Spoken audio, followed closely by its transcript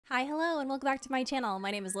Hi, hello, and welcome back to my channel.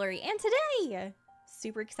 My name is Lorie, and today,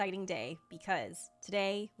 super exciting day, because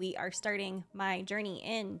today we are starting my journey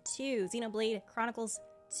into Xenoblade Chronicles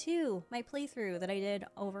 2, my playthrough that I did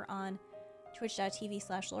over on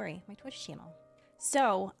twitch.tv/Lorie, my Twitch channel.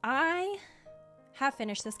 So, I have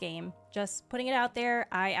finished this game. Just putting it out there,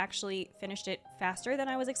 I actually finished it faster than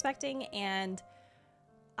I was expecting, and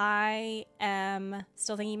I am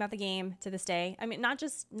still thinking about the game to this day. I mean, not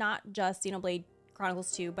just Xenoblade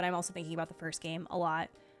Chronicles 2, but I'm also thinking about the first game a lot.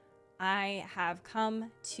 I have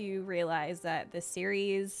come to realize that this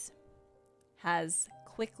series has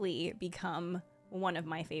quickly become one of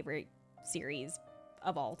my favorite series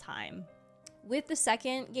of all time. With the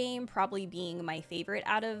second game probably being my favorite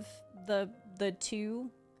out of the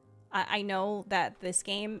two. I know that this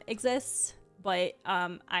game exists, but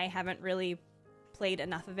I haven't really played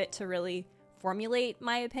enough of it to really formulate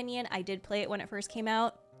my opinion. I did play it when it first came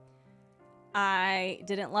out. I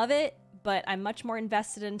didn't love it, but I'm much more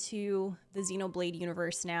invested into the Xenoblade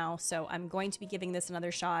universe now, so I'm going to be giving this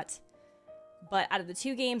another shot. But out of the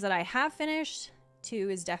two games that I have finished, 2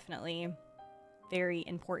 is definitely very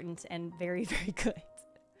important and very, very good.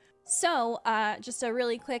 So, just a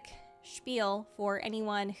really quick spiel for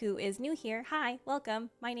anyone who is new here. Hi, welcome.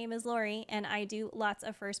 My name is Lorie, and I do lots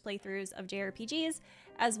of first playthroughs of JRPGs,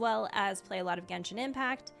 as well as play a lot of Genshin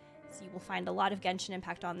Impact. So you will find a lot of Genshin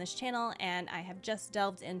Impact on this channel, and I have just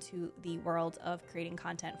delved into the world of creating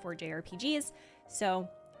content for JRPGs. So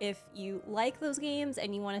if you like those games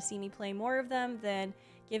and you want to see me play more of them, then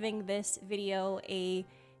giving this video a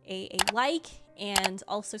like and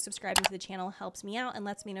also subscribing to the channel helps me out and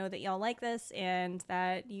lets me know that y'all like this and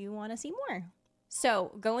that you want to see more.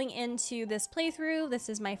 So going into this playthrough, this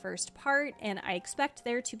is my first part, and I expect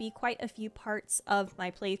there to be quite a few parts of my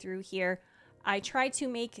playthrough here. I try to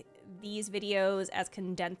make these videos as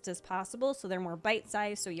condensed as possible so they're more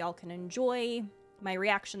bite-sized so y'all can enjoy my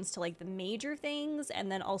reactions to like the major things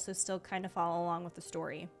and then also still kind of follow along with the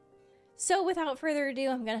story. So without further ado,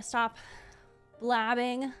 I'm gonna stop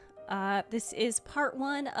blabbing. This is part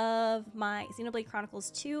 1 of my Xenoblade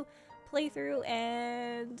Chronicles 2 playthrough,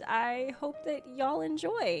 and I hope that y'all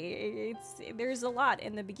enjoy. There's a lot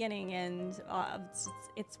in the beginning, and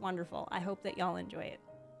it's wonderful. I hope that y'all enjoy it.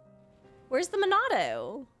 Where's the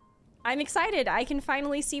Monado? I'm excited. I can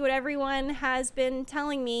finally see what everyone has been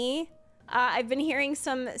telling me. I've been hearing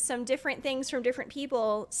some different things from different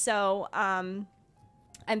people, so I'm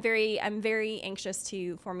very anxious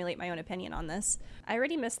to formulate my own opinion on this. I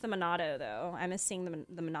already missed the Monado though. I miss seeing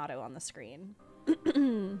the Monado on the screen.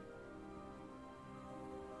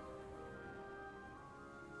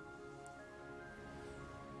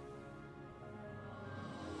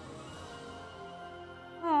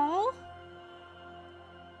 Aww.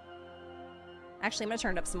 Actually, I'm gonna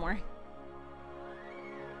turn it up some more.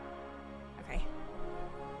 Okay.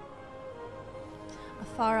 A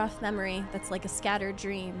far-off memory that's like a scattered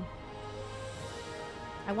dream.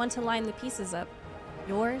 I want to line the pieces up.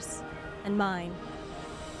 Yours and mine.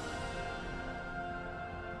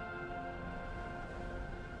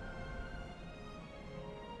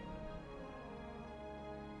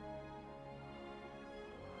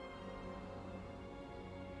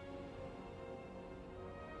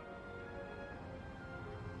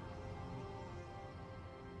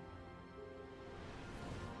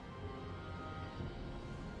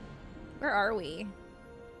 Where are we?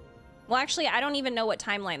 Well, actually, I don't even know what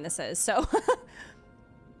timeline this is, so...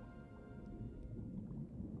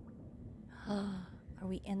 Are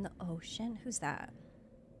we in the ocean? Who's that?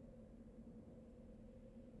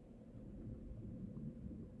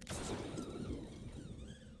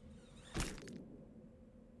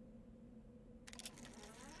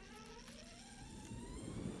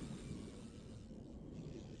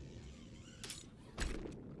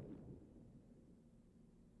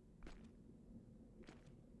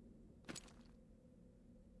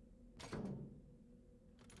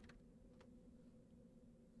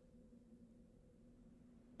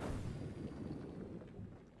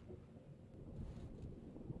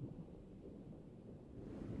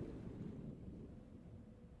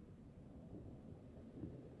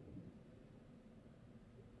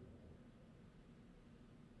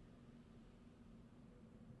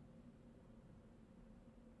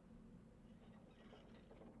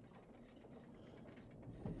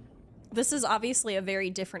 This is obviously a very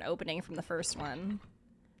different opening from the first one.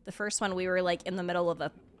 The first one we were like in the middle of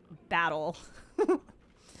a battle.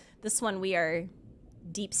 This one we are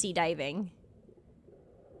deep sea diving.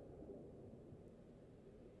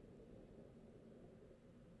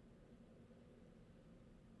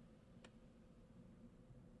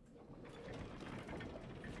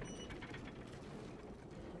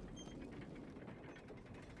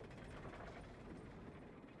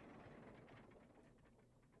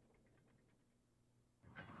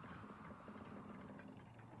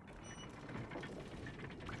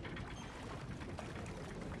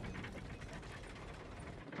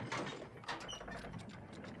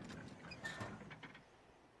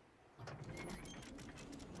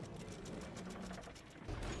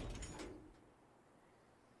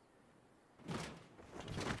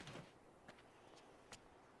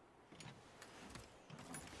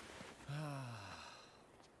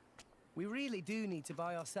 We really do need to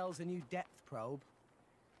buy ourselves a new depth probe.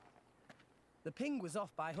 The ping was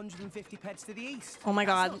off by 150 peds to the east. Oh my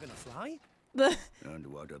god. That's not gonna fly. And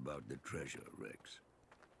what about the treasure, Rex?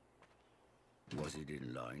 Was it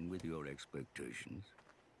in line with your expectations?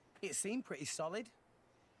 It seemed pretty solid.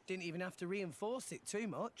 Didn't even have to reinforce it too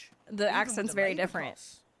much. The Even accent's with the very labor different.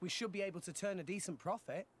 costs, we should be able to turn a decent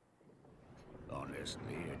profit.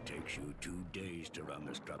 Honestly, it takes you 2 days to run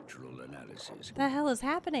a structural analysis. The hell is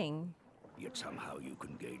happening? Yet somehow you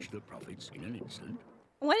can gauge the profits in an instant.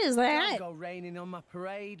 What is Don't that? go raining on my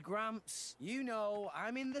parade, Gramps. You know,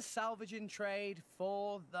 I'm in the salvaging trade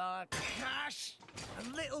for the cash.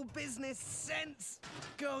 A little business sense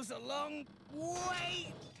goes a long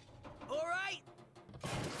way. All right?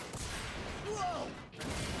 Whoa!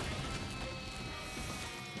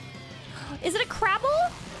 Is it a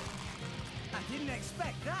Crabble? I didn't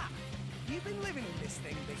expect that. You've been living in this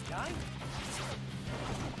thing, big guy.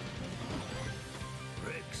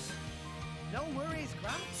 Rex, No worries,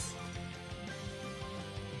 Gramps.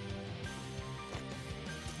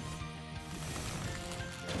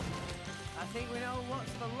 I think we know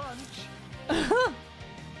what's for lunch.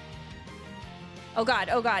 Oh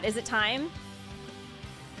god, is it time?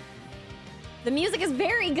 The music is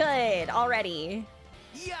very good already.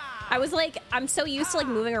 Yeah! I was like, I'm so used to like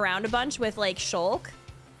moving around a bunch with like Shulk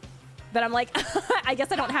that I'm like, I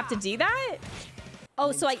guess I don't have to do that?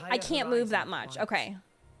 Oh, so I can't move that much. Okay.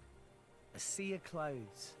 A sea of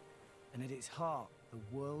clouds, and at its heart, the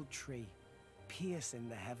world tree, piercing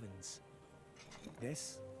the heavens.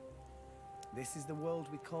 This is the world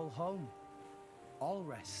we call home.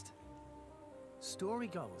 Allrest. Story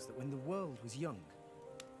goes that when the world was young,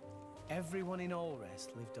 everyone in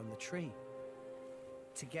Allrest lived on the tree,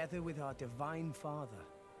 together with our divine father,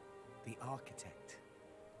 the architect.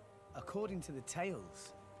 According to the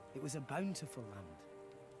tales, it was a bountiful land,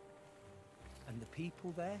 and the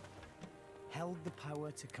people there held the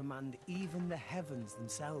power to command even the heavens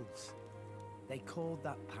themselves. They called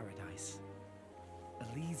that paradise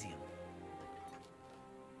Elysium.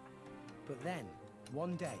 But then,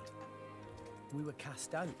 one day, we were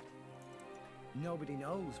cast out. Nobody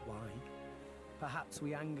knows why. Perhaps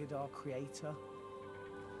we angered our creator,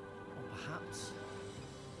 or perhaps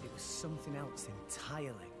it was something else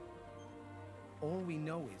entirely. All we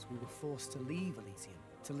know is we were forced to leave Elysium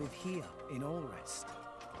to live here in Allrest,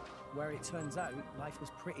 where it turns out life was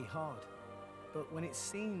pretty hard. But when it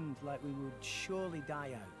seemed like we would surely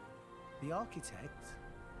die out, the architect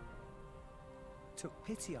took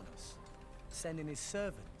pity on us, sending his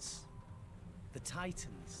servants, the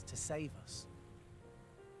Titans, to save us.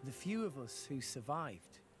 The few of us who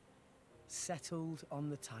survived settled on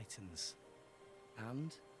the Titans,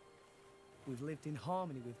 and we've lived in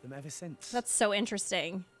harmony with them ever since. That's so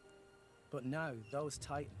interesting. But now those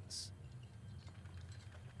Titans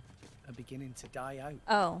are beginning to die out.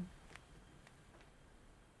 Oh.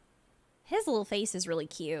 His little face is really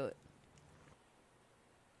cute.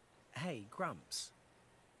 Hey, Gramps.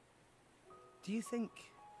 Do you think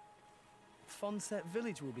Fonset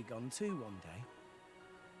Village will be gone too one day?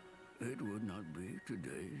 it would not be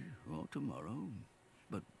today or tomorrow,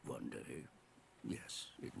 but one day, yes,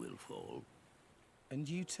 it will fall. And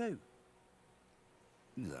you too?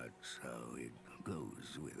 That's how it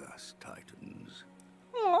goes with us Titans.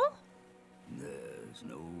 Aww. There's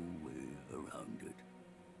no way around it.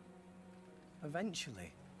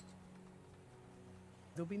 Eventually,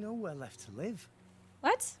 there'll be nowhere left to live.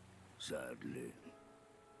 What? Sadly.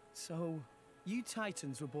 So, you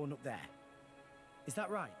Titans were born up there. Is that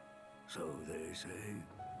right? So they say,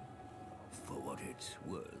 for what it's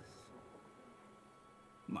worth.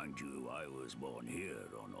 Mind you, I was born here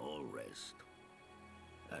on Allrest.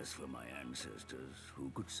 As for my ancestors,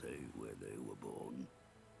 who could say where they were born?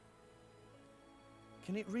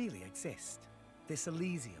 Can it really exist? This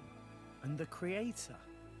Elysium, and the Creator,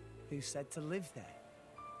 who said to live there?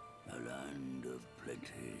 A land of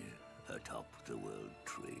plenty atop the world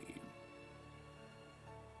tree.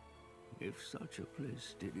 If such a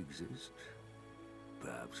place did exist,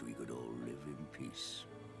 perhaps we could all live in peace,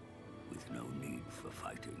 with no need for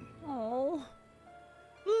fighting. Oh.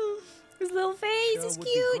 His little face is Sure would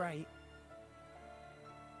cute. be great.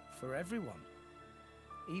 For everyone.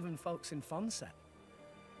 Even folks in Fonset.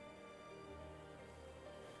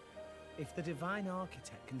 If the Divine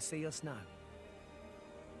Architect can see us now,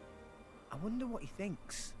 I wonder what he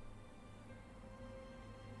thinks.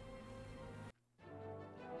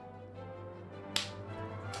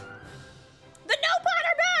 The No Pot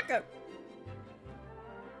are back!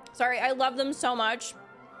 Sorry, I love them so much.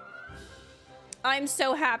 I'm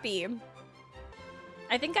so happy.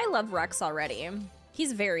 I think I love Rex already.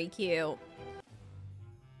 He's very cute.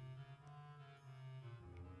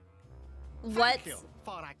 What? Thank you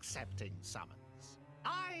for accepting summons.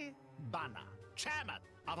 I, Banner, chairman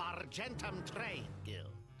of Argentum Trade Guild.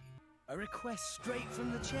 A request straight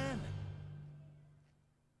from the chairman.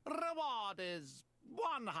 Reward is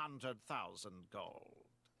 100,000 gold.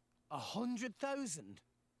 100,000?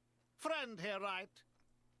 Friend here, right?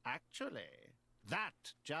 Actually, that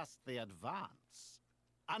just the advance.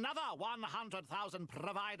 Another 100,000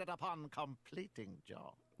 provided upon completing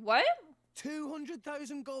job. What?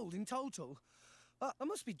 200,000 gold in total? I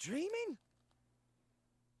must be dreaming.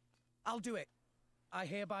 I'll do it. I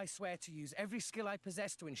hereby swear to use every skill I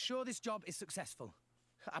possess to ensure this job is successful.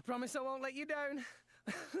 I promise I won't let you down.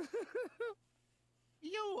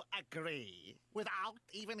 You agree without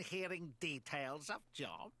even hearing details of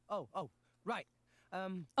job? Oh, right. Oh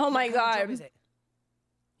my what kind of God. job is it?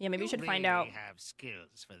 Yeah, maybe we should find really out. Have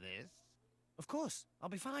skills for this? Of course, I'll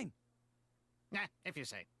be fine. If you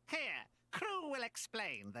say. Here, crew will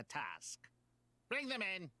explain the task. Bring them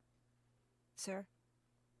in. Sir?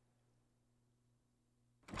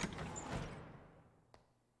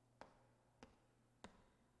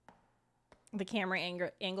 The camera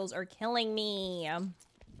angles are killing me.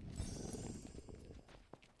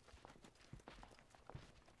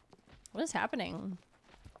 What is happening?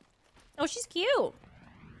 Oh, she's cute.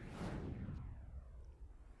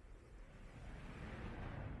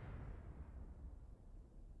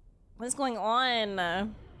 What's going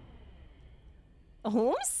on?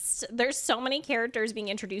 Oops. There's so many characters being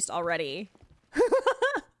introduced already.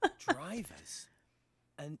 Drivers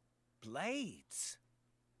and blades.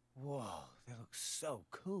 Whoa, they look so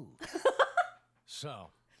cool.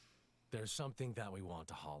 So, there's something that we want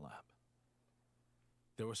to haul up.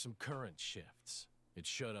 There were some current shifts. It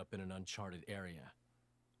showed up in an uncharted area,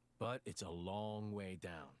 but it's a long way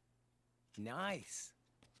down. Nice.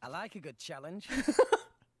 I like a good challenge.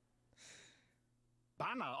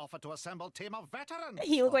 Banner offered to assemble a team of veterans.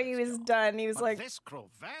 He looked for like he this was job. done. He was But like, this crew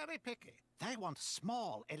very picky. They want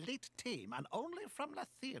small elite team and only from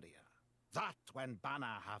Letheria. That when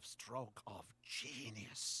Banner have stroke of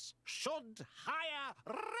genius should hire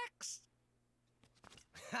Rex.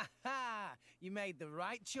 Ha ha! You made the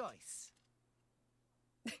right choice.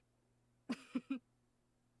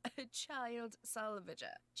 A child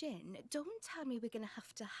salvager. Jin, don't tell me we're gonna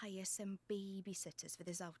have to hire some babysitters for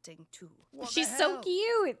this outing too. What the she's so hell?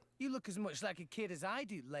 cute. You look as much like a kid as I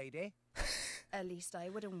do, lady. At least I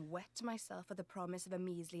wouldn't wet myself for the promise of a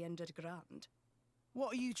measly £100.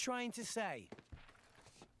 What are you trying to say?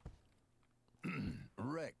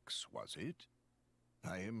 Rex, was it?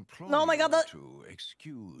 I implore Oh my God, you the- to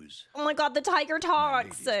excuse Oh my God, the tiger my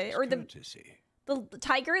talks. lady's Or the discourtesy.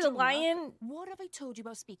 tiger, the Jonah, lion. What have I told you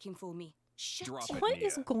about speaking for me? Shut Drop your- it. What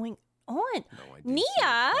is Nia. going on? No, I did Nia? see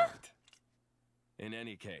your point. In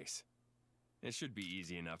any case, it should be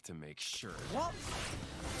easy enough to make sure. What?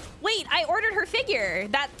 Wait, I ordered her figure.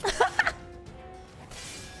 That.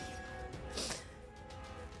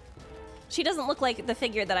 She doesn't look like the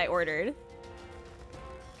figure that I ordered.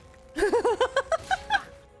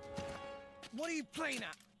 What are you playing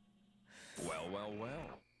at? Well, well,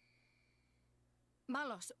 well.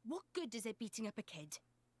 Malos, what good is it beating up a kid?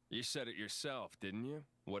 You said it yourself, didn't you?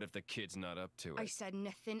 What if the kid's not up to I it? said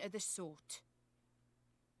nothing of the sort.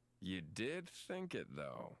 You did think it,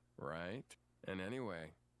 though, right? And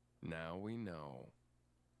anyway, now we know.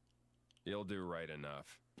 You'll do right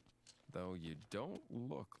enough. Though you don't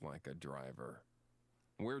look like a driver.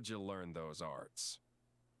 Where'd you learn those arts?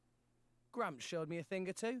 Gramps showed me a thing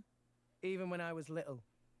or two, even when I was little.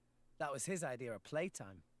 That was his idea of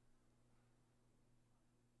playtime.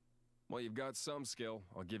 Well, you've got some skill,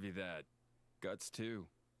 I'll give you that. Guts, too.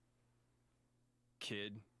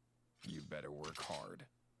 Kid, you better work hard.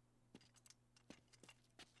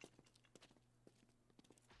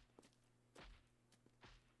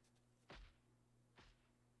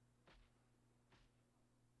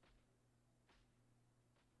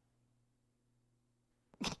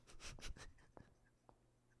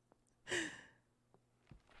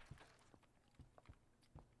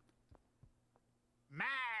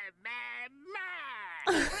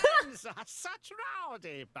 Friends are such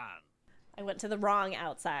rowdy bunch. I went to the wrong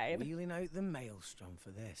outside. Wheeling out the maelstrom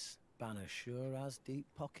for this. Banner sure has deep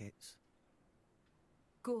pockets.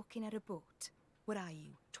 Gawking at a boat. What are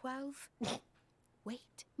you, 12?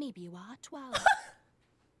 Wait, maybe you are 12.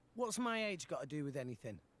 What's my age got to do with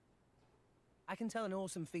anything? I can tell an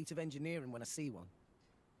awesome feat of engineering when I see one.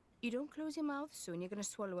 You don't close your mouth soon, you're gonna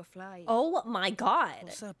swallow a fly. Oh my God.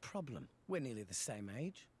 What's her problem? We're nearly the same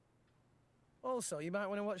age. Also, you might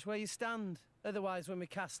want to watch where you stand. Otherwise, when we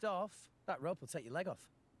cast off, That rope will take your leg off.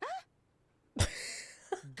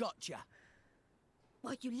 Gotcha.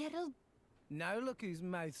 What, you little... Now look whose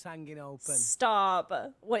mouth's hanging open. Stop.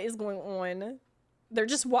 What is going on? They're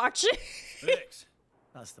just watching. Fix.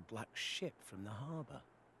 That's the black ship from the harbour.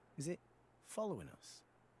 Is it following us?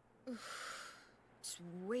 It's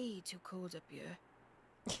way too cold up here.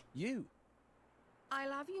 You?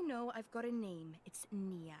 I'll have you know I've got a name. It's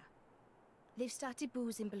Nia. They've started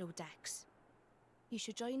boozing below decks. You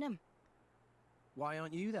should join them. Why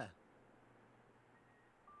aren't you there?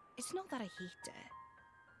 It's not that I hate it.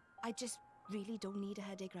 I just really don't need a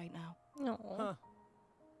headache right now. No. Huh.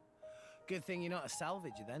 Good thing you're not a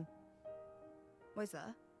salvager then. What's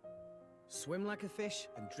that? Swim like a fish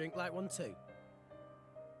and drink like one too.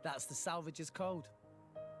 That's the salvager's code.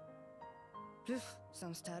 Poof,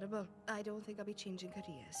 sounds terrible. I don't think I'll be changing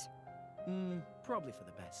careers. Probably for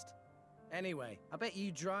the best. Anyway, I bet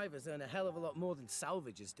you drivers earn a hell of a lot more than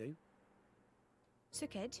salvagers do. So,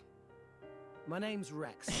 kid. My name's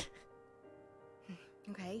Rex.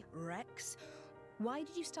 Okay, Rex. Why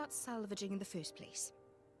did you start salvaging in the first place?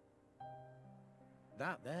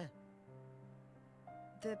 That there.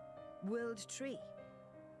 The world tree.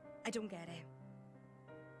 I don't get it.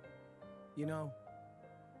 You know,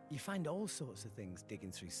 you find all sorts of things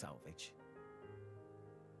digging through salvage.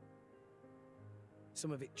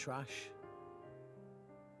 Some of it trash.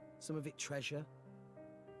 Some of it treasure.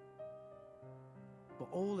 But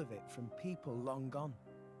all of it from people long gone.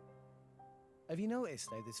 Have you noticed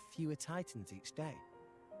though there's fewer titans each day?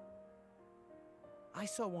 I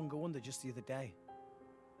saw one go under just the other day.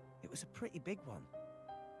 It was a pretty big one.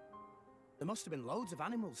 There must have been loads of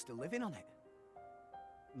animals still living on it.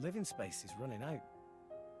 Living space is running out,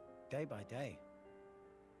 day by day.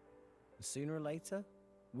 And sooner or later,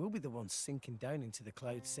 we'll be the ones sinking down into the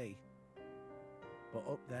cloud sea. But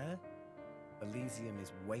up there, Elysium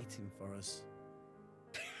is waiting for us.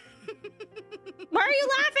 Why are you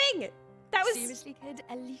laughing? That was... Seriously, kid?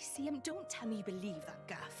 Elysium? Don't tell me you believe that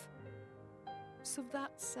gaff. So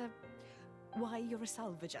that's, why you're a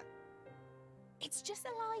salvager. It's just a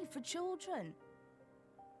lie for children.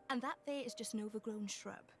 And that there is just an overgrown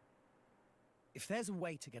shrub. If there's a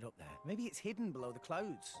way to get up there, maybe it's hidden below the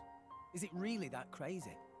clouds. Is it really that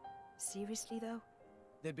crazy? Seriously, though?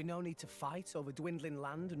 There'd be no need to fight over dwindling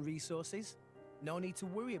land and resources. No need to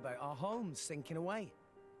worry about our homes sinking away.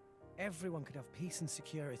 Everyone could have peace and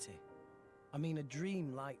security. I mean, a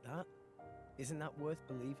dream like that, isn't that worth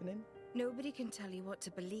believing in? Nobody can tell you what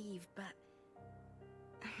to believe, but...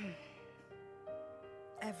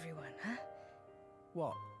 everyone, huh?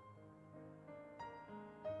 What?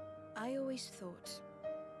 I always thought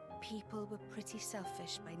people were pretty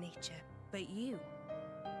selfish by nature, but you...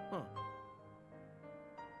 Huh.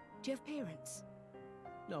 Do you have parents?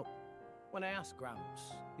 No. When I asked Gramps,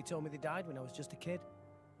 he told me they died when I was just a kid.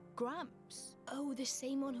 Gramps? Oh, the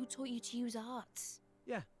same one who taught you to use arts.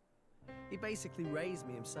 Yeah. He basically raised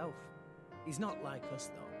me himself. He's not like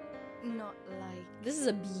us, though. Not like... This is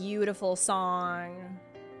a beautiful song.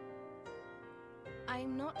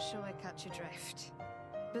 I'm not sure I catch your drift.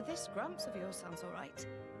 But this Gramps of yours sounds alright.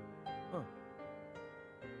 Huh.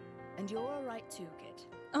 And you're alright too, kid.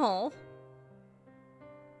 Oh.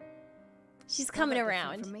 She's coming Not that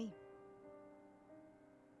different around. from me.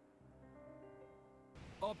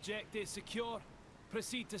 Object is secure.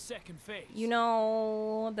 Proceed to second phase. You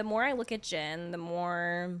know, the more I look at Jin, the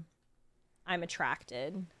more I'm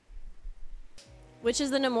attracted. Which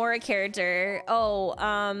is the Nomura character? Oh,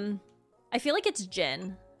 I feel like it's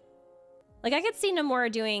Jin. Like I could see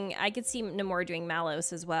Nomura doing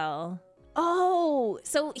Malos as well. Oh,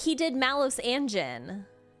 so he did Malos and Jin.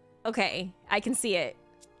 Okay, I can see it.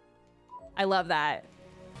 I love that.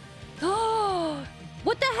 Oh,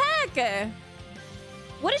 what the heck?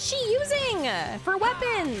 What is she using for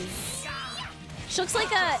weapons? She looks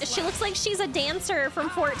like she's a dancer from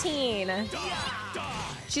 14.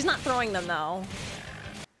 She's not throwing them though.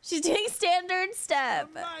 She's doing standard step.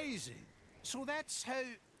 Amazing. So that's how...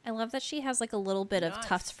 I love that she has like a little bit of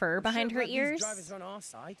tufted fur behind her ears. Drivers are on our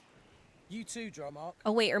side. You too, Dromar.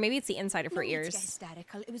 Oh wait, or maybe it's the inside of her No need to ears. get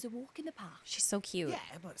hysterical. It was a walk in the park. She's so cute. Yeah,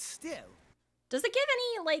 but still. Does it give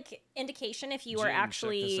any like indication if you are Jin, check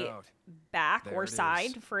actually this out. back There or it is.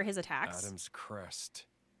 side for his attacks? Adam's crest.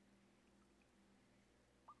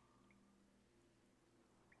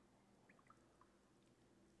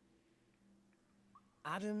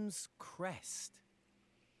 Adam's crest.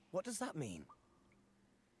 What does that mean?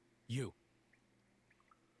 You.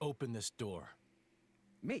 Open this door.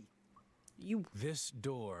 Me? This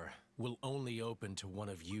door will only open to one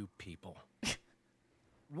of you people.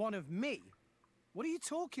 One of me? What are you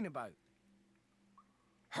talking about?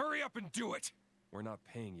 Hurry up and do it! We're not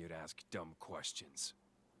paying you to ask dumb questions.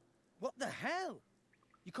 What the hell?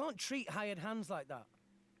 You can't treat hired hands like that.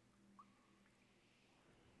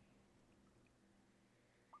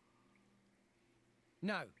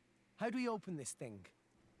 Now, how do we open this thing?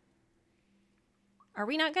 Are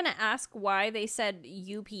we not gonna ask why they said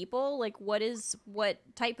you people? Like, what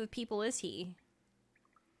type of people is he?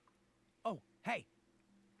 Oh, hey.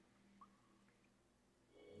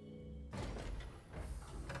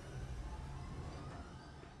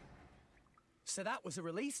 So that was a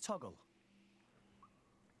release toggle.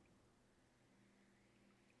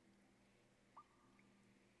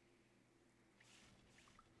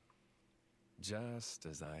 Just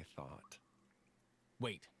as I thought.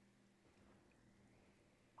 Wait.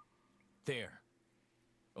 There.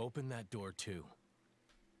 Open that door too.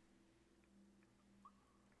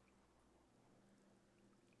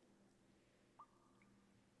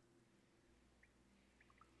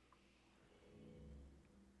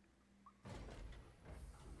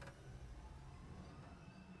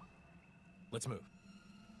 Let's move.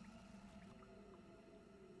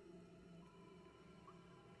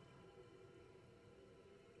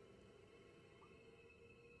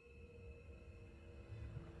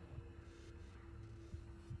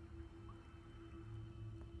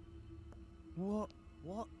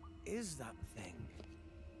 What is that thing?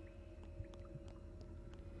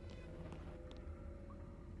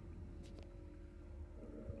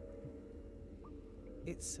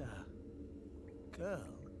 It's a girl.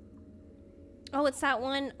 Oh, it's that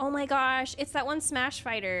one. Oh my gosh, it's that one Smash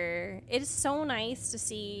Fighter. It is so nice to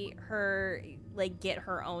see her like get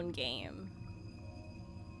her own game.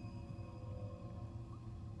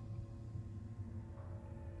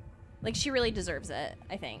 Like, she really deserves it,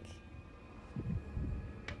 I think.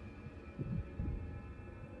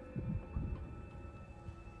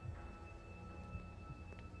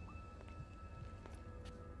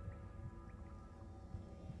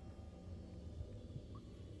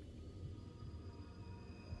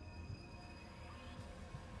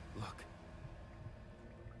 Look.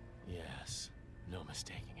 Yes, no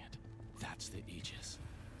mistaking it. That's the Aegis.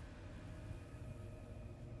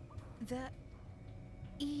 The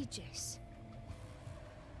Aegis.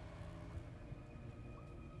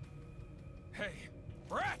 Hey,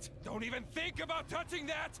 Brat! Don't even think about touching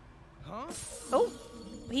that! Huh? Oh,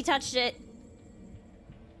 he touched it.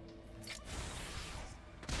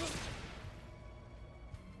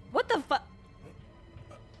 What the fuck?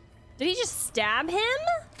 Did he just stab him?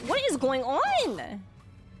 What is going on?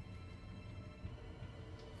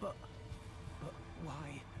 But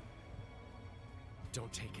why?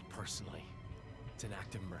 Don't take it personally. It's an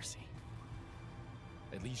act of mercy.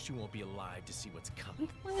 At least you won't be alive to see what's coming.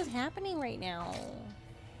 What is happening right now?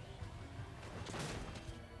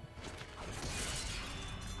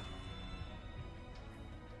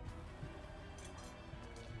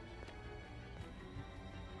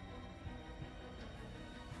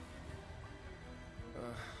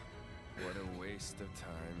 What a waste of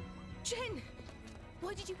time. Jin!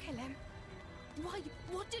 Why did you kill him? Why?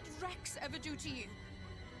 What did Rex ever do to you?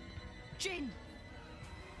 Jin!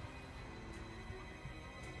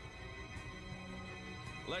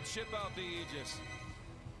 Let's ship out the Aegis.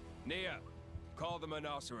 Nia, call the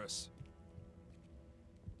Monoceros.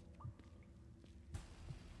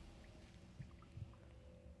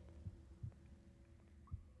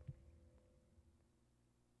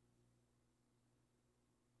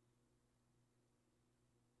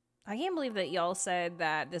 I can't believe that y'all said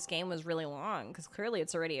that this game was really long, because clearly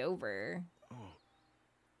it's already over.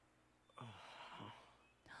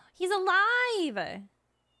 He's alive!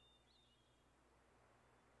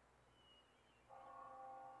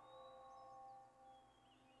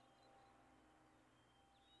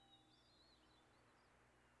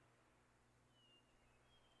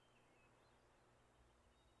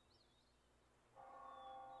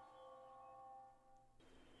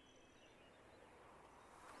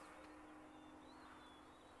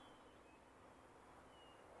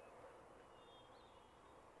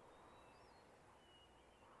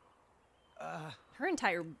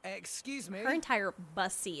 Excuse me? Her entire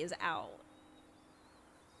bussy is out.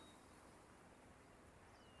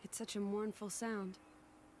 It's such a mournful sound.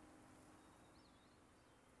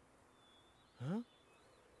 Huh?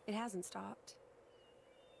 It hasn't stopped.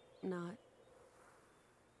 Not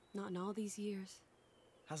in all these years.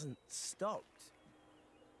 Hasn't stopped?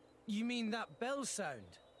 You mean that bell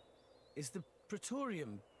sound? Is the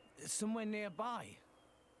Praetorium somewhere nearby?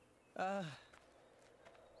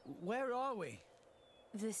 Where are we?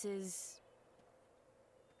 This is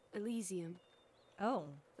Elysium, Oh.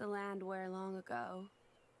 the land where long ago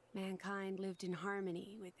mankind lived in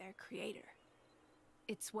harmony with their creator.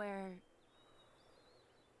 It's where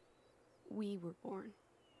we were born.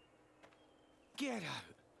 Get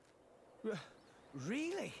out.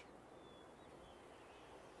 Really?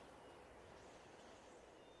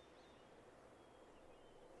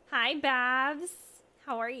 Hi, Babs.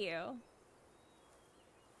 How are you?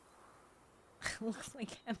 Looks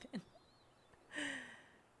like heaven.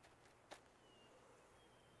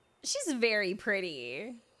 She's very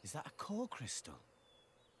pretty. Is that a core crystal?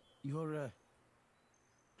 You're a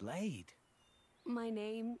blade. My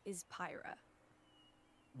name is Pyra.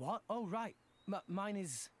 What? Oh, right. Mine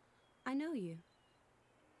is... I know you.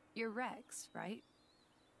 You're Rex, right?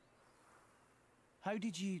 How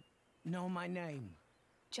did you know my name?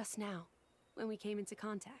 Just now, when we came into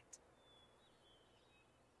contact.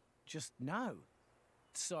 Just now?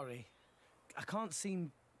 Sorry. I can't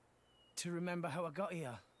seem to remember how I got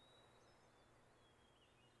here.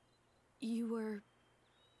 You were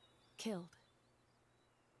killed.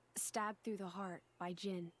 Stabbed through the heart by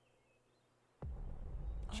Jinn.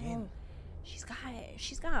 Jinn? Oh, she's got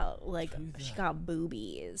like, she got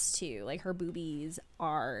boobies too. Like her boobies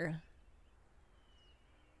are...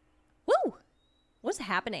 Woo! What's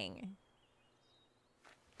happening?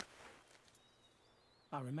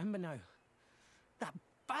 I remember now. That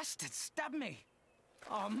bastard stabbed me.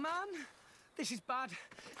 Oh, man. This is bad.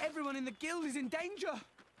 Everyone in the guild is in danger.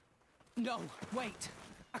 No, wait.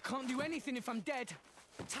 I can't do anything if I'm dead.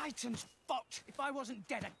 Titan's fucked. If I wasn't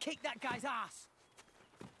dead, I'd kick that guy's ass.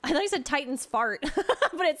 I thought you said Titan's fart,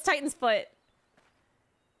 but it's Titan's foot.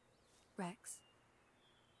 Rex,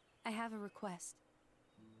 I have a request.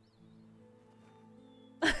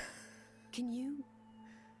 Can you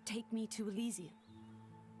take me to Elysium?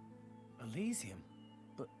 Elysium?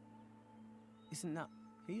 But isn't that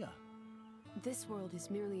here? This world is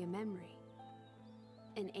merely a memory.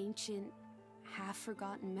 An ancient,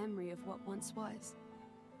 half-forgotten memory of what once was.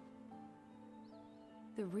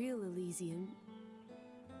 The real Elysium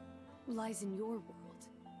lies in your world.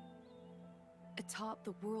 Atop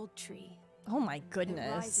the world tree. Oh my It rises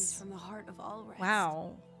goodness. from the heart of all rest.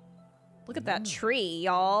 Wow. Look at that tree,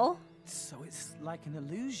 y'all. So it's like an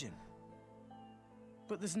illusion.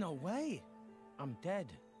 But there's no way. I'm dead,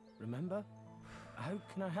 remember? How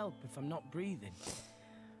can I help if I'm not breathing?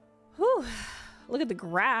 Whew. Look at the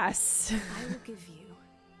grass. I will give you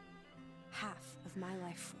half of my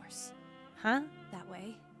life force. Huh? That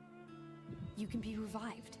way, you can be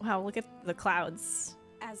revived. Wow, look at the clouds.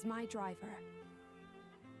 As my driver.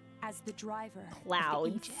 As the driver Clouds.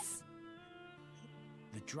 of the Aegis.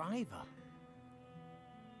 The driver?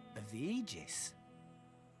 Of the Aegis?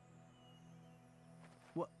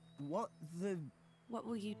 What the... What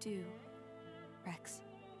will you do, Rex?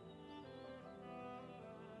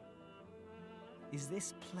 Is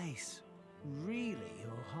this place really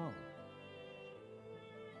your home?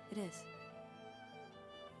 It is.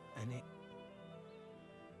 And it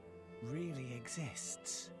really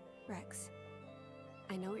exists? Rex,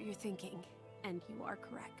 I know what you're thinking, and you are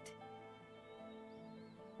correct.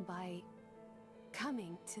 By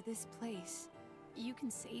coming to this place, you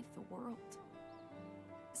can save the world.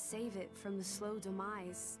 Save it from the slow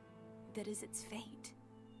demise that is its fate.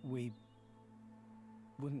 We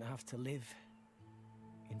wouldn't have to live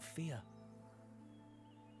in fear.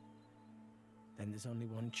 Then there's only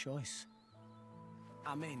one choice.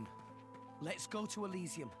 I'm in. Let's go to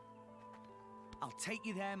Elysium. I'll take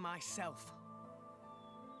you there myself.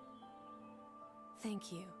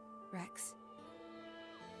 Thank you, Rex.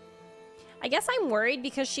 I guess I'm worried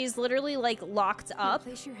because she's literally like locked Now up.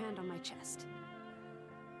 place your hand on my chest.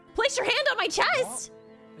 Place your hand on my chest!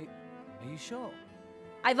 Are you sure?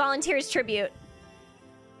 I volunteer as tribute.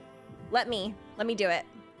 Let me do it.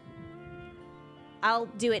 I'll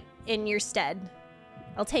do it in your stead.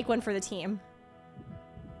 I'll take one for the team.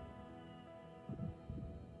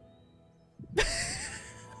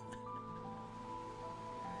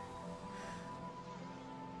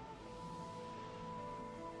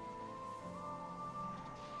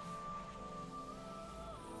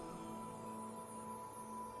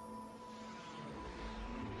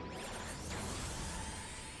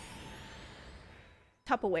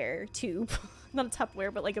 Tupperware tube. Not a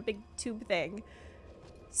Tupperware, but like a big tube thing.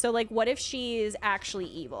 So like, what if she's actually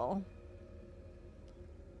evil?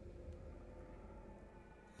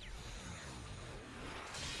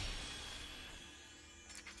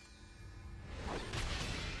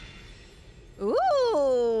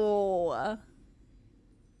 Ooh.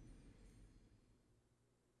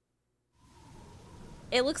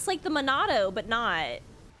 It looks like the Monado, but not.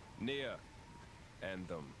 Nia, end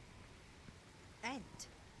them. End?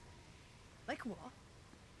 Like what?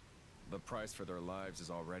 The price for their lives has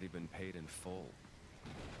already been paid in full.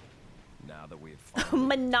 Now that we have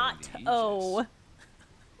finally obtained the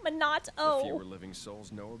Aegis, the fewer living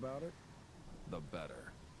souls know about it, the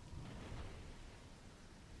better.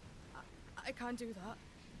 I can't do that.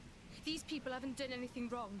 These people haven't done anything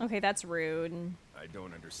wrong. Okay, that's rude. I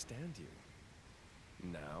don't understand you.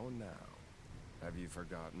 Now. Have you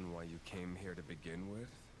forgotten why you came here to begin with?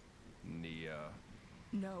 Nia?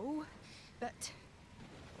 No, but...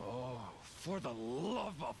 Oh, for the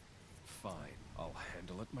love of... Fine, I'll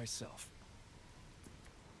handle it myself.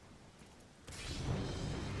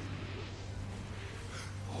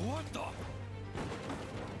 What the...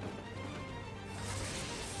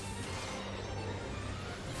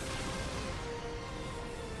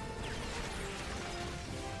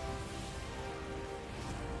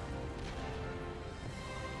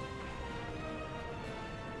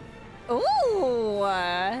 Ooh.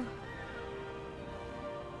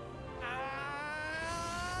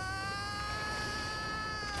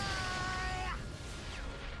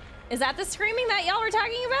 Is that the screaming that y'all were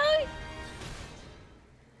talking about?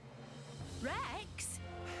 Rex?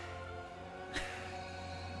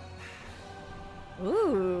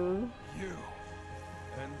 Ooh. You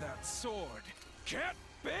and that sword can't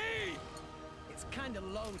be! It's kind of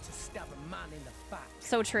low to stab a man in the back.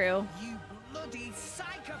 So true. You bloody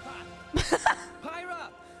psychopath!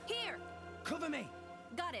 Pyra! Here! Cover me!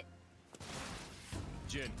 Got it.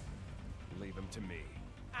 Jin, leave him to me.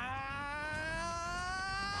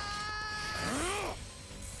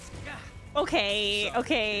 Okay, Sorry,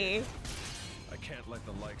 okay. kid. I can't let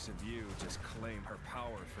the likes of you just claim her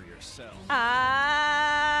power for yourself.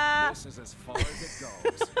 This is as far as it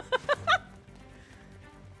goes.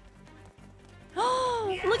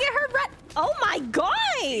 Look at her run. Oh my god!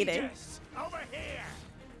 Yes, over here!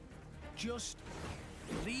 Just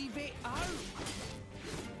leave it out.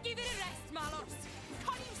 Give it a rest, Malos.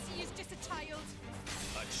 Can't you see he's just a child?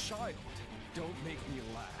 A child? Don't make me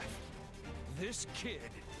laugh. This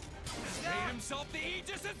kid has made himself the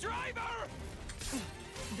Aegis' driver!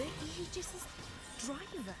 The Aegis'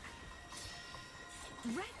 driver?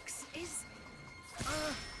 Rex is...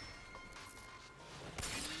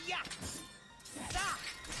 Yeah!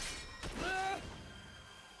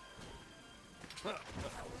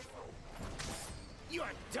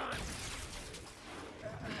 You're done!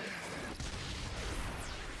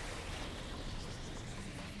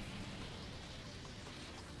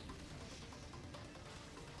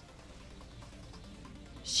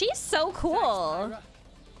 She's so cool. Thanks,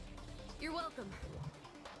 You're welcome.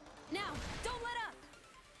 Now, don't let up.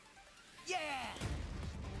 yeah!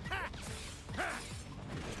 Ha! Ha!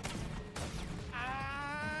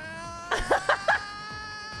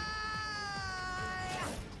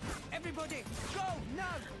 Everybody, go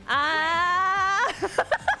now! Ah!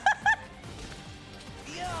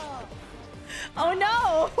 Yeah! Oh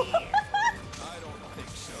no! I don't think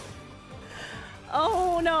so.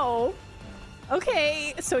 Oh no.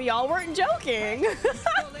 Okay, so y'all weren't joking.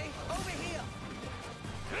 Sully, over here!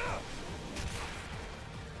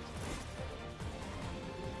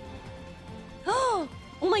 Oh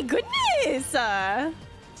my goodness! Burning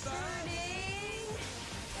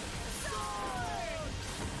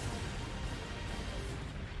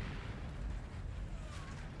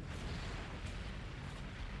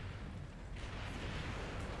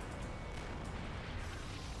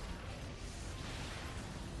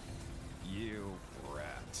You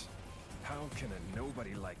rat. How can a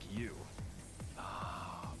nobody like you?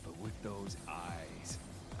 But with those eyes,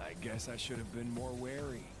 I guess I should have been more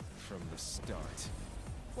wary from the start.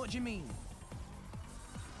 What do you mean?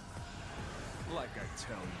 Like I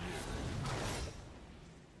tell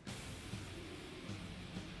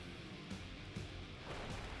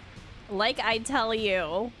you. Like I tell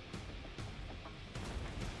you.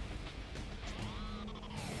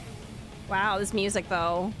 Wow, this music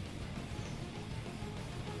though.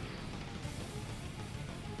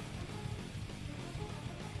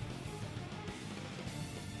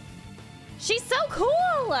 She's so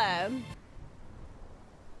cool!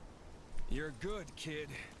 You're good, kid.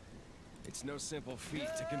 It's no simple feat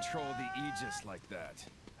to control the Aegis like that.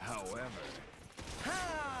 However...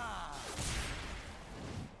 Ha!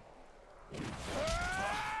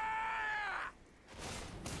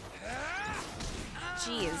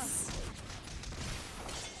 Jeez.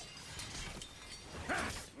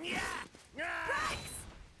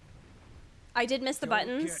 I did miss the Don't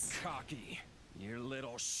buttons. get cocky, you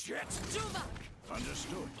little shit.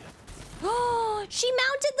 Understood. Oh, she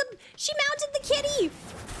mounted the kitty.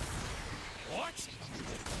 What?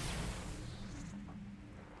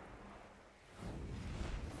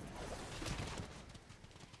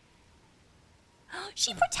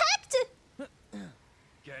 She protect!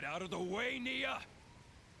 Get out of the way, Nia!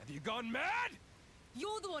 Have you gone mad?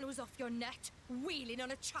 You're the one who's off your nut, wheeling on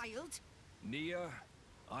a child. Nia,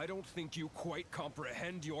 I don't think you quite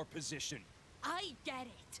comprehend your position. I get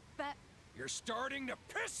it, but... You're starting to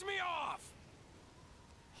piss me off!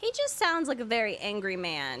 He just sounds like a very angry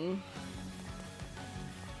man.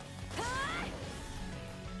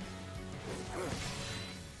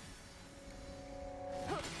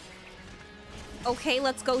 Okay,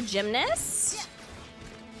 let's go gymnast.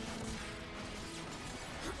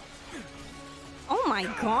 Oh my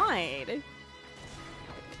god.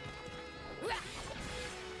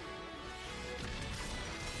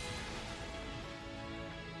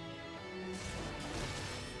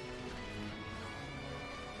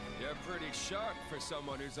 You're pretty sharp for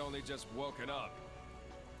someone who's only just woken up.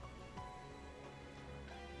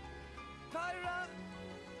 Pyra!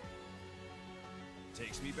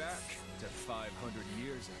 Takes me back to 500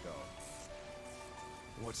 years ago.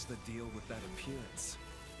 What's the deal with that appearance?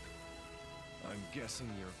 I'm guessing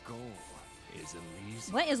your goal is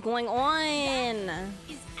Elise. What is going on?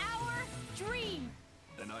 Is our dream.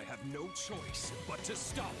 Then I have no choice but to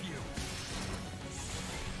stop you.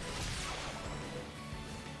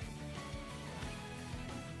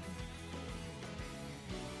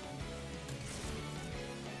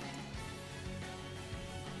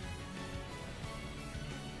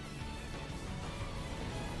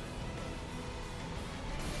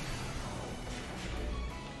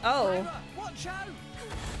 Oh. Pyra, watch out!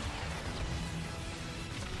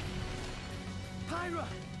 Pyra!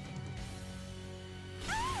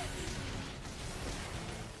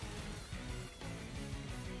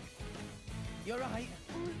 You're right.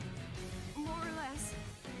 More or less.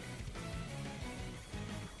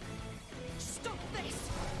 Stop this!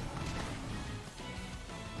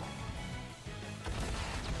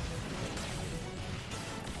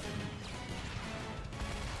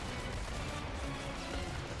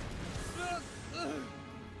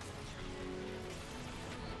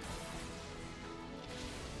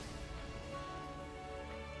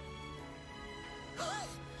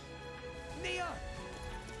 Nia!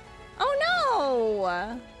 Oh no!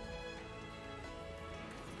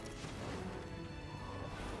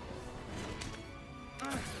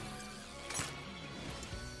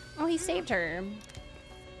 Oh, he saved her.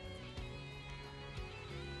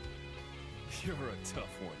 You're a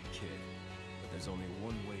tough one, kid. But there's only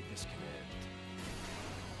one way this can end.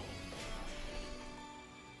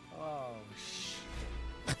 Oh,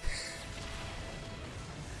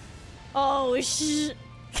 Oh, sh.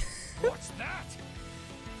 What's that?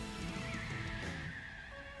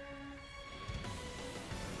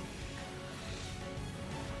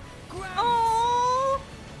 Oh!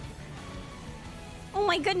 Oh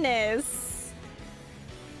my goodness.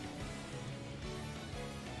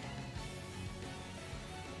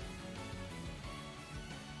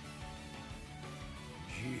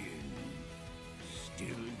 Jin, still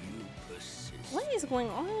you persist. What is going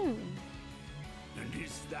on? And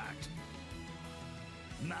is that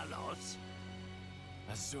Malos?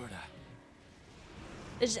 Azurda.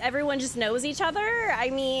 Everyone just knows each other? I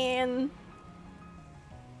mean...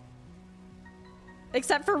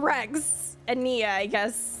 Except for Rex and Nia, I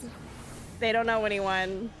guess. They don't know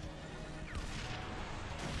anyone.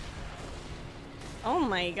 Oh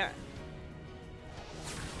my god.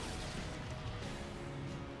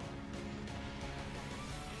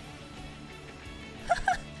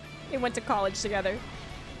 They went to college together.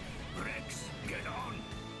 Rex, get on.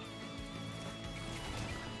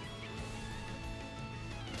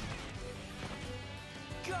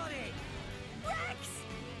 got it! Rex!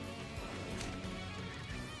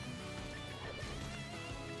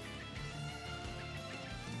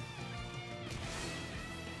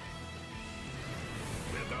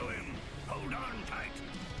 We'll go in. Hold on tight.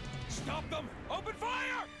 Stop them! Open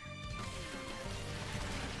fire!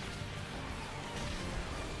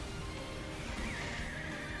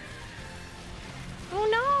 Oh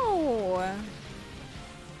no!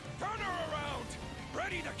 Turn her around!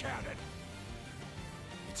 Ready the cannon!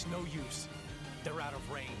 It's no use. They're out of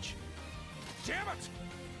range. Damn it!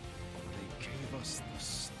 They gave us the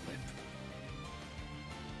slip.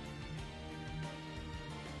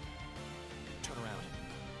 Turn around.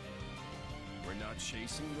 We're not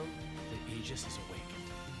chasing them? The Aegis is awakened.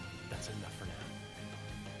 That's enough for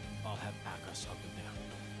now. I'll have Akos hunt them down.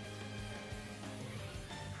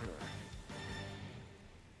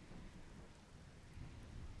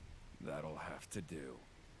 That'll have to do.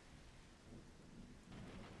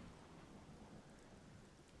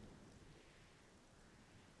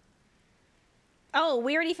 Oh,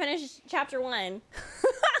 we already finished chapter 1.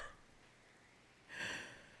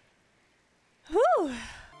 Whew.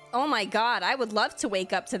 Oh my god, I would love to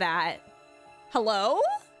wake up to that. Hello?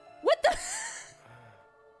 What the?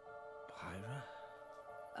 Pyra?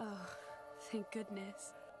 Oh, thank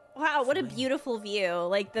goodness. Wow, what a beautiful view.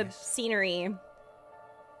 Like the scenery.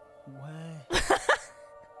 Where?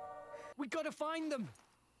 We gotta find them.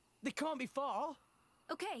 They can't be far.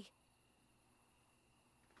 Okay.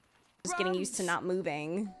 Just getting used to not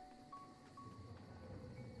moving.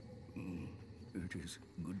 It is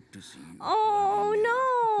good to see you. Oh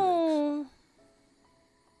no!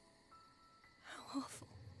 How awful.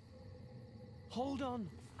 Hold on.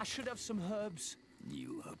 I should have some herbs.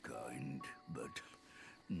 You are kind, but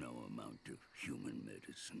no amount of human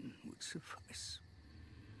medicine would suffice.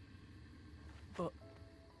 But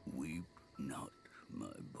weep not, my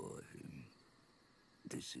boy.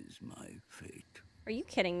 This is my fate. Are you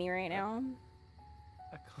kidding me right now?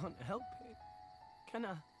 I can't help it. Can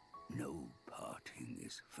I? No parting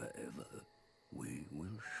is forever. We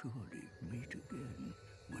will surely meet again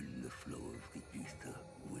when the flow of the ether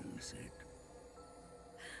will set.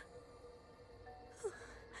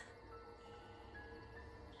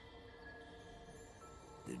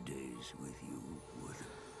 The days with you were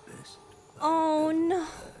the best. Oh no.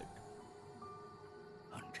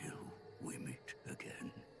 Until we meet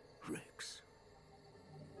again, Rex.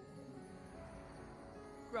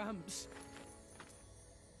 Gramps.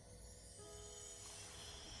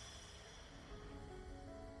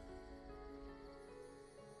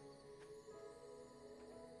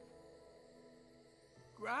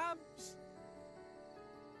 Gramps.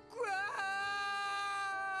 Gramps.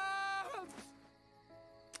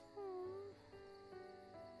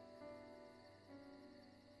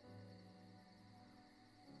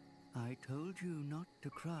 I told you not to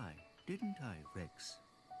cry, didn't I, Rex?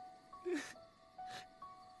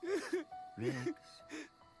 Rex?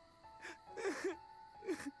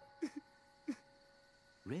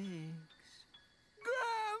 Rex?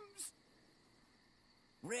 Gramps.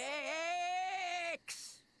 Rex!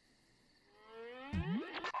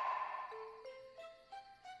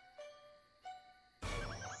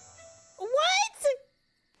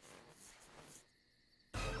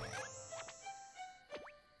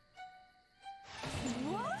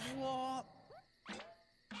 What? What?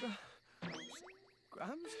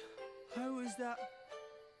 Gramps? How was that?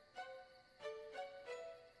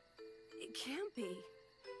 It can't be.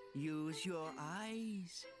 Use your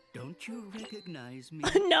eyes. Don't you recognize me?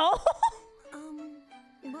 No.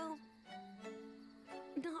 Well,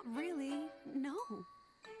 not really, no.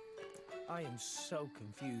 I am so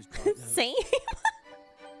confused right now. Same.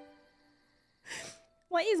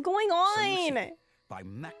 What is going So on? see, by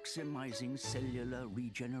maximizing cellular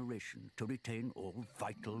regeneration to retain all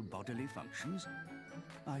vital bodily functions,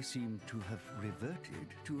 I seem to have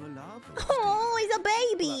reverted to a larval state. Oh, he's a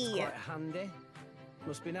That's baby. quite handy.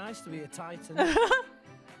 Must be nice to be a titan.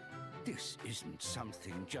 This isn't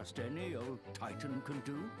something just any old titan can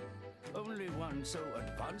do. Only one so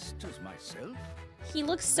advanced as myself. He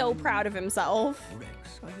looks so proud of himself.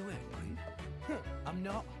 Rex, are you angry? I'm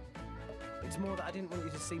not. It's more that I didn't want you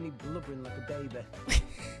to see me blubbering like a baby.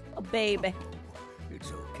 A baby.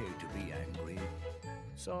 It's okay to be angry.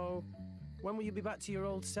 So, when will you be back to your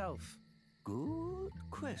old self? Good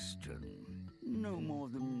question. No more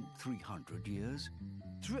than 300 years.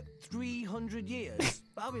 300 years?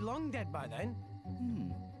 I'll be long dead by then.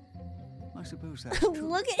 I suppose that's true.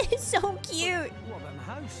 Look at it, it's so cute. What about my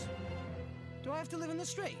house? Do I have to live in the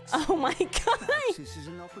streets? Oh my god. Perhaps this is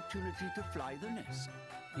an opportunity to fly the nest.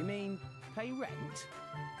 You mean pay rent?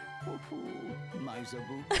 Miser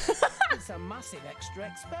boo. It's a massive extra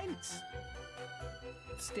expense.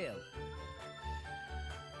 Still.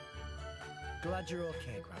 Glad you're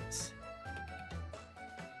okay, Gramps.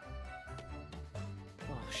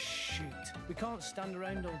 Oh, shoot. We can't stand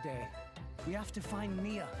around all day. We have to find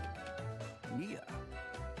Mia. Mia?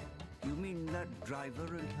 You mean that driver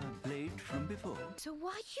and her blade from before? So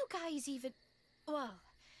why you guys even... Well,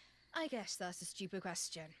 I guess that's a stupid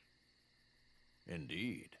question.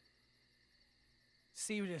 Indeed.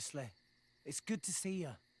 Seriously, it's good to see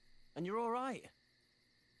you. And you're all right.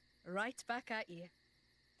 Right back at you.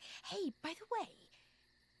 Hey, by the way,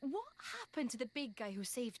 what happened to the big guy who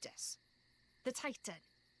saved us? The Titan.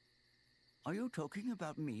 Are you talking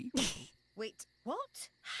about me? Wait, what?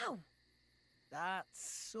 How? That's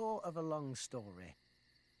sort of a long story.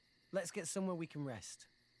 Let's get somewhere we can rest.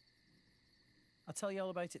 I'll tell you all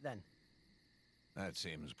about it then. That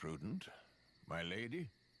seems prudent. My lady?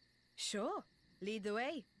 Sure. Lead the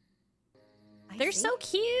way. They're so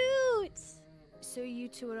cute. So you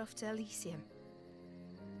two are off to Elysium.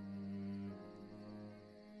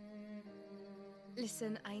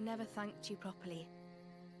 Listen, I never thanked you properly.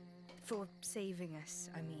 For saving us,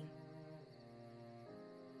 I mean.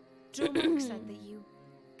 Dromok said that you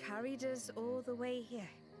carried us all the way here.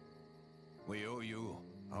 We owe you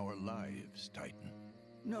our lives, Titan.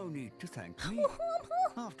 No need to thank me.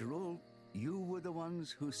 After all, you were the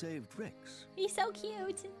ones who saved Rex. He's so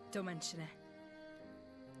cute. Don't mention it.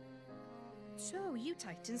 So, you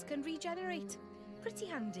Titans can regenerate. Pretty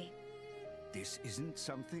handy. This isn't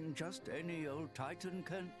something just any old Titan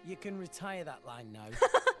can... You can retire that line now.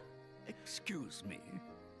 Excuse me.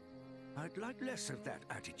 I'd like less of that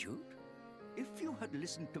attitude. If you had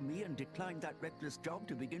listened to me and declined that reckless job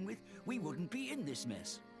to begin with, we wouldn't be in this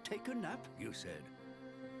mess. Take a nap, you said.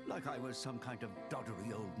 Like I was some kind of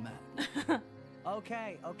doddery old man.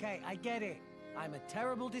 Okay, I get it. I'm a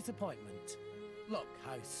terrible disappointment. Look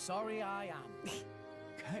how sorry I am.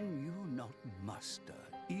 Can you not muster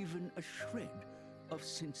even a shred of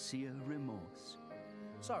sincere remorse?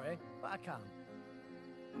 Sorry, but I can't.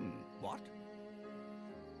 What?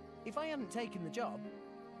 If I hadn't taken the job,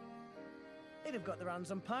 they'd have got their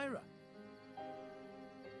hands on Pyra.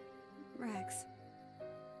 Rex.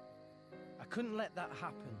 I couldn't let that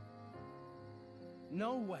happen.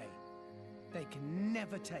 No way. They can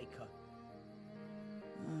never take her.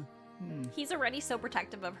 He's already so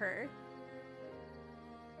protective of her.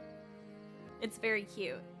 It's very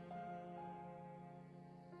cute.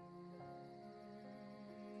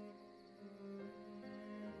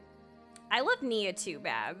 I love Nia too,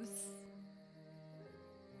 Babs.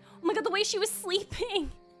 Oh my god, the way she was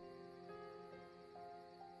sleeping.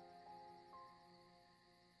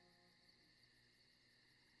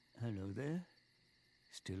 Hello there.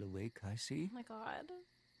 Still awake, I see. Oh my god.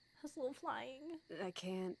 His little flying. I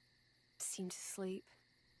can't seem to sleep.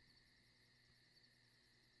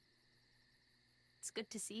 It's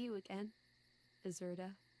good to see you again,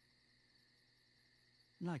 Azurda.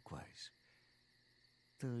 Likewise.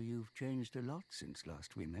 Though you've changed a lot since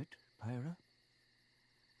last we met, Pyra.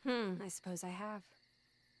 I suppose I have.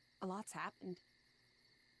 A lot's happened.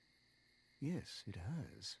 Yes, it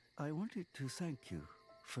has. I wanted to thank you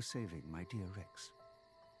for saving my dear Rex.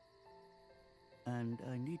 And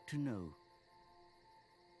I need to know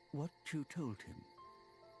what you told him.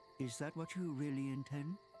 Is that what you really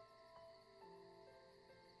intend?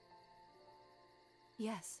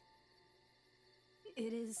 Yes.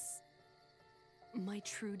 It is my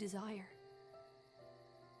true desire.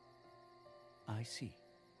 I see.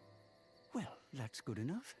 Well, that's good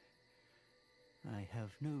enough. I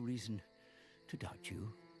have no reason to doubt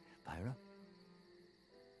you, Pyra.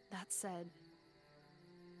 That said,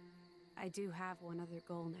 I do have one other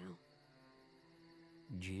goal now.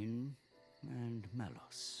 Jin and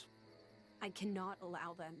Malos. I cannot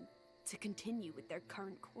allow them to continue with their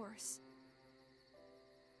current course.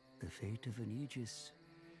 The fate of an Aegis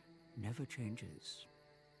never changes.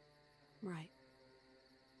 Right.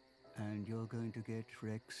 And you're going to get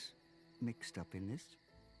Rex mixed up in this?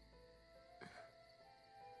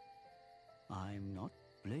 I'm not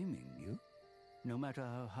blaming you. No matter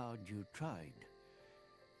how hard you tried,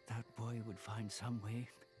 that boy would find some way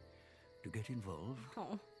to get involved.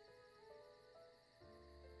 Oh.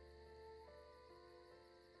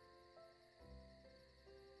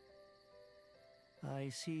 I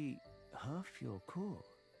see half your core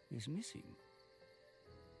is missing.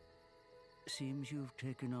 Seems you've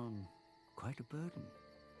taken on quite a burden.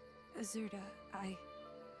 Azurda, I...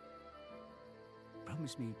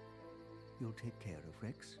 Promise me you'll take care of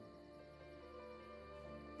Rex.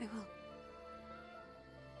 I will.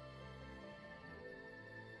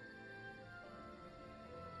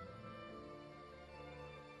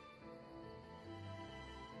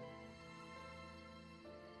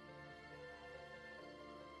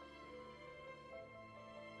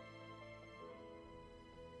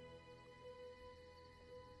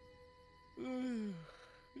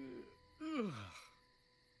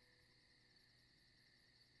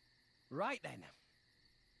 Right then.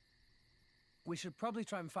 We should probably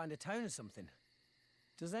try and find a town or something.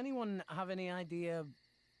 Does anyone have any idea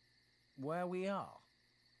where we are?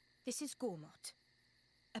 This is Gormott,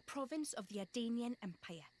 a province of the Ardanian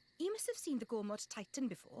Empire. You must have seen the Gormott Titan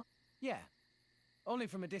before. Yeah. Only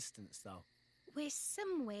from a distance, though. We're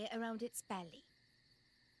somewhere around its belly.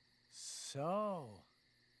 So,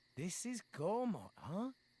 this is Gormott,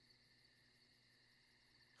 huh?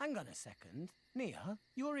 Hang on a second. Nia,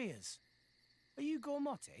 your ears. Are you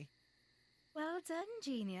Gormotti? Well done,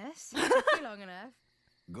 genius. Took you long enough.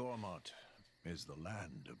 Gormott is the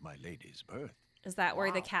land of my lady's birth. Is that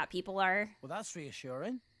where the cat people are? Well, that's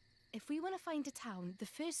reassuring. If we want to find a town, the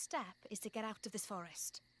first step is to get out of this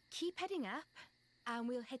forest. Keep heading up, and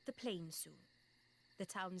we'll hit the plain soon. The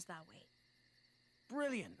town's that way.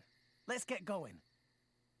 Brilliant. Let's get going.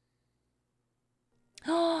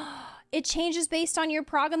 It changes based on your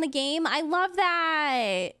prog on the game. I love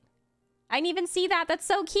that. I didn't even see that. That's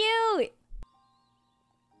so cute.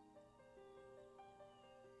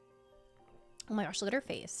 Oh my gosh, look at her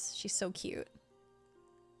face. She's so cute.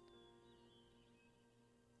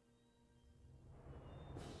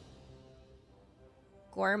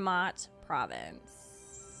 Gormat Province.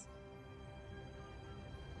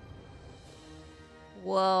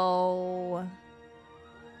 Whoa.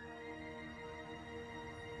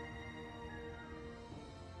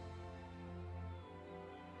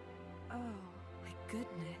 Oh, my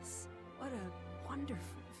goodness. What a wonderful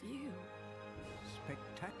view.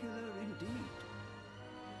 Spectacular indeed.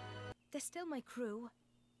 They're still my crew.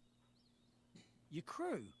 Your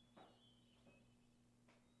crew?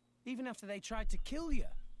 Even after they tried to kill you?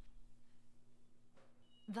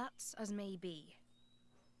 That's as may be.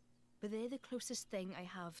 But they're the closest thing I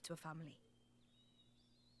have to a family.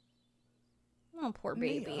 Oh, poor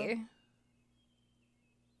baby. Mia?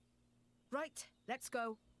 Right, let's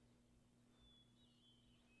go.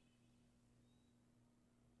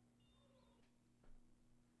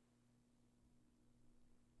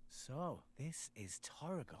 So, this is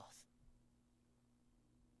Torgoth.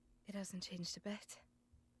 It hasn't changed a bit.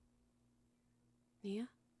 Nia?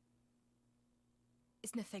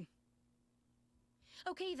 It's nothing.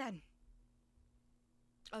 Okay then.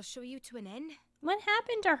 I'll show you to an inn. What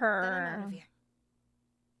happened to Then I'm her? out of here.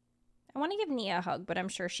 I want to give Nia a hug, but I'm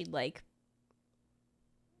sure she'd like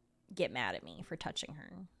get mad at me for touching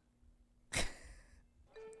her.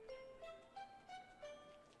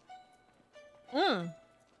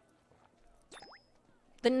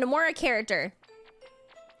 The Nomura character.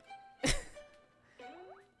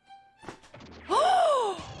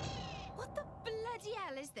 What the bloody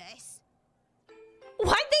hell is this?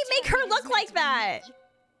 Why'd they make her look like that?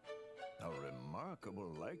 A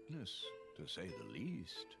remarkable likeness, to say the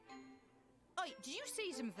least. Oi, did you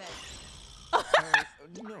see something?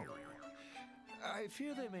 No. I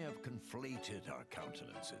fear they may have conflated our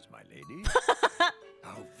countenances, my lady.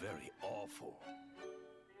 How very awful.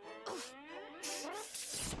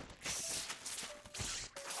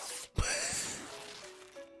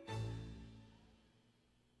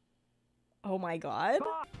 Oh my god.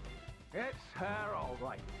 It's her, all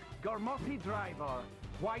right. Gormotty driver,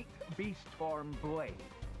 white beast form blade.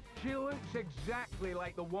 She looks exactly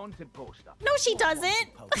like the wanted poster. No, she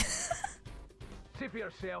doesn't. See for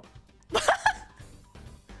yourself.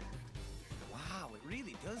 Wow, it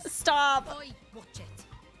really does. Stop. Oi, watch it.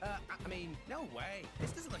 I mean, no way.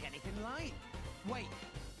 This doesn't look anything like. Wait,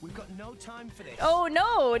 we've got no time for this. Oh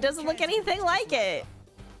no, it doesn't look anything like it.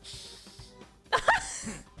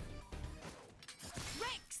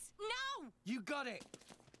 Rex, no! You got it.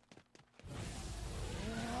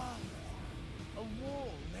 Whoa. A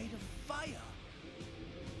wall made of fire.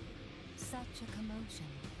 Such a commotion.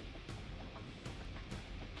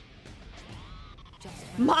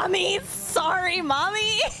 Mommy, sorry,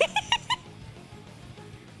 mommy.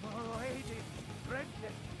 Oh, lady,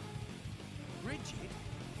 Bridget. Bridget?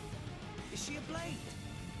 Is she a blade?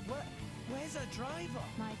 Where's her driver?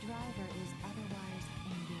 My driver is otherwise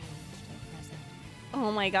engaged at present.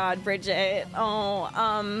 Oh my god, Bridget. Oh,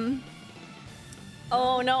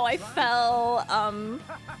 oh no, I fell.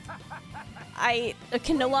 I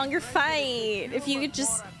can no longer fight. If you could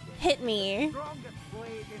just hit me.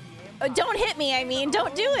 Don't hit me, I mean,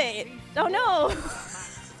 don't do it. Oh no.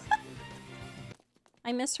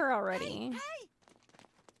 I miss her already. Hey!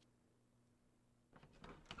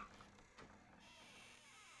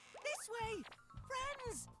 This way!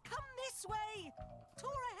 Friends, come this way!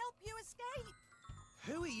 Tora help you escape!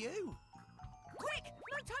 Who are you? Quick!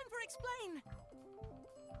 No time for explain!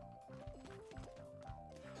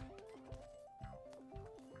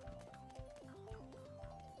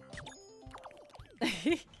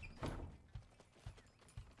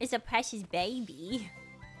 It's a precious baby.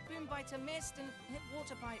 Boom bite a missed and hit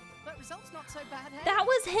water pipe. But results not so bad, hey? That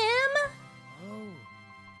was him? Oh.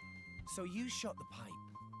 So you shot the pipe.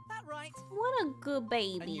 That right? What a good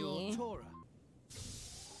And you're baby. Tora.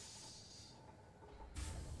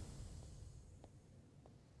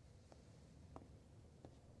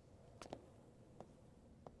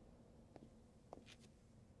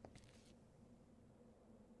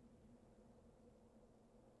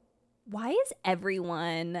 Why is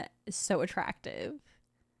everyone so attractive?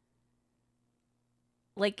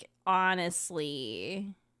 Like,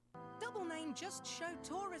 honestly. Double name just showed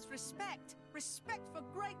Tora's respect. Respect for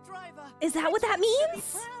great driver. Is that what that Makes me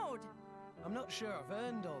means? proud. I'm not sure I've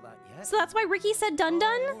earned all that yet. So that's why Ricky said dun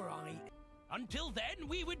dun? All right. Until then,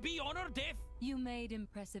 we would be on our death. You made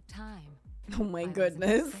impressive time. Oh my I wasn't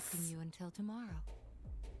goodness. expecting you until tomorrow.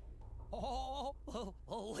 Oh,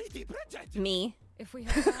 Lady Bridget. Me. If we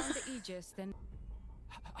have found the Aegis, then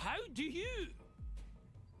How do you?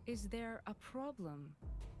 is there a problem,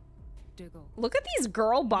 Dougal? Look at these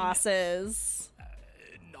girl bosses.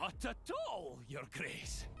 Not at all, Your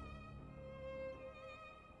Grace.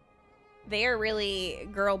 They are really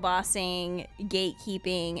girl bossing,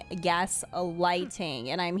 gatekeeping, gaslighting,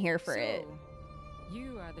 and I'm here for it.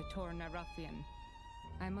 You are the Torna ruffian.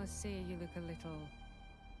 I must say you look a little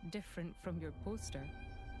different from your poster.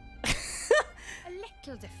 A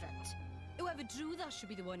little different. Whoever drew that should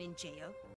be the one in jail.